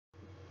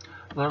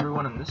Hello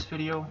everyone, in this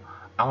video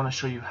I want to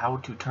show you how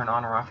to turn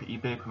on or off your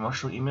eBay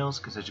promotional emails,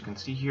 because as you can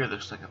see here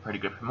there's like a pretty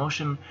good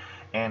promotion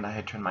and I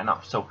had turned mine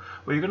off. So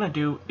what you're going to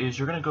do is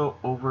you're going to go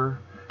over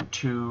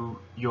to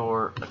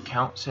your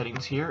account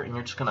settings here and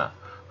you're just going to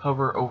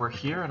hover over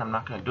here, and I'm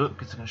not going to do it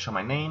because it's going to show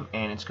my name,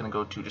 and it's going to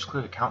go to just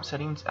click account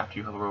settings after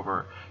you hover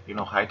over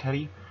Hi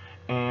Teddy.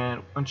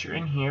 And once you're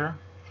in here,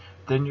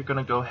 then you're going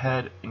to go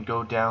ahead and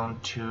go down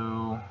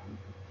to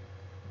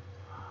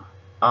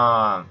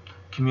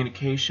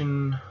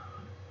communication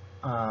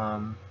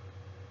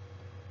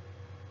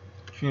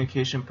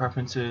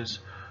preferences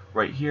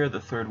right here, the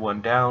third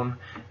one down.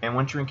 And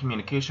once you're in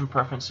communication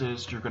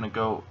preferences, you're going to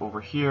go over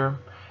here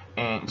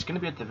and it's going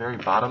to be at the very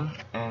bottom,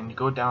 and you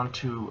go down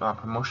to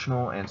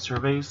promotional and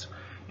surveys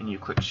and you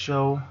click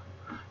show,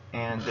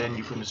 and then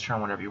you can just turn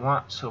on whatever you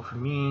want. So for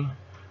me,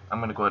 I'm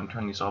going to go ahead and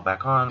turn these all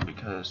back on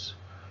because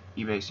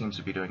eBay seems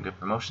to be doing good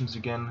promotions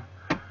again.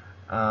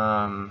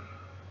 So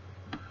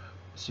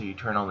you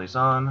turn all these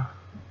on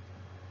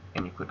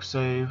and you click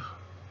save.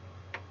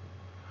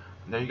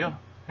 There you go.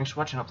 Thanks for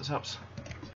watching. Hope this helps.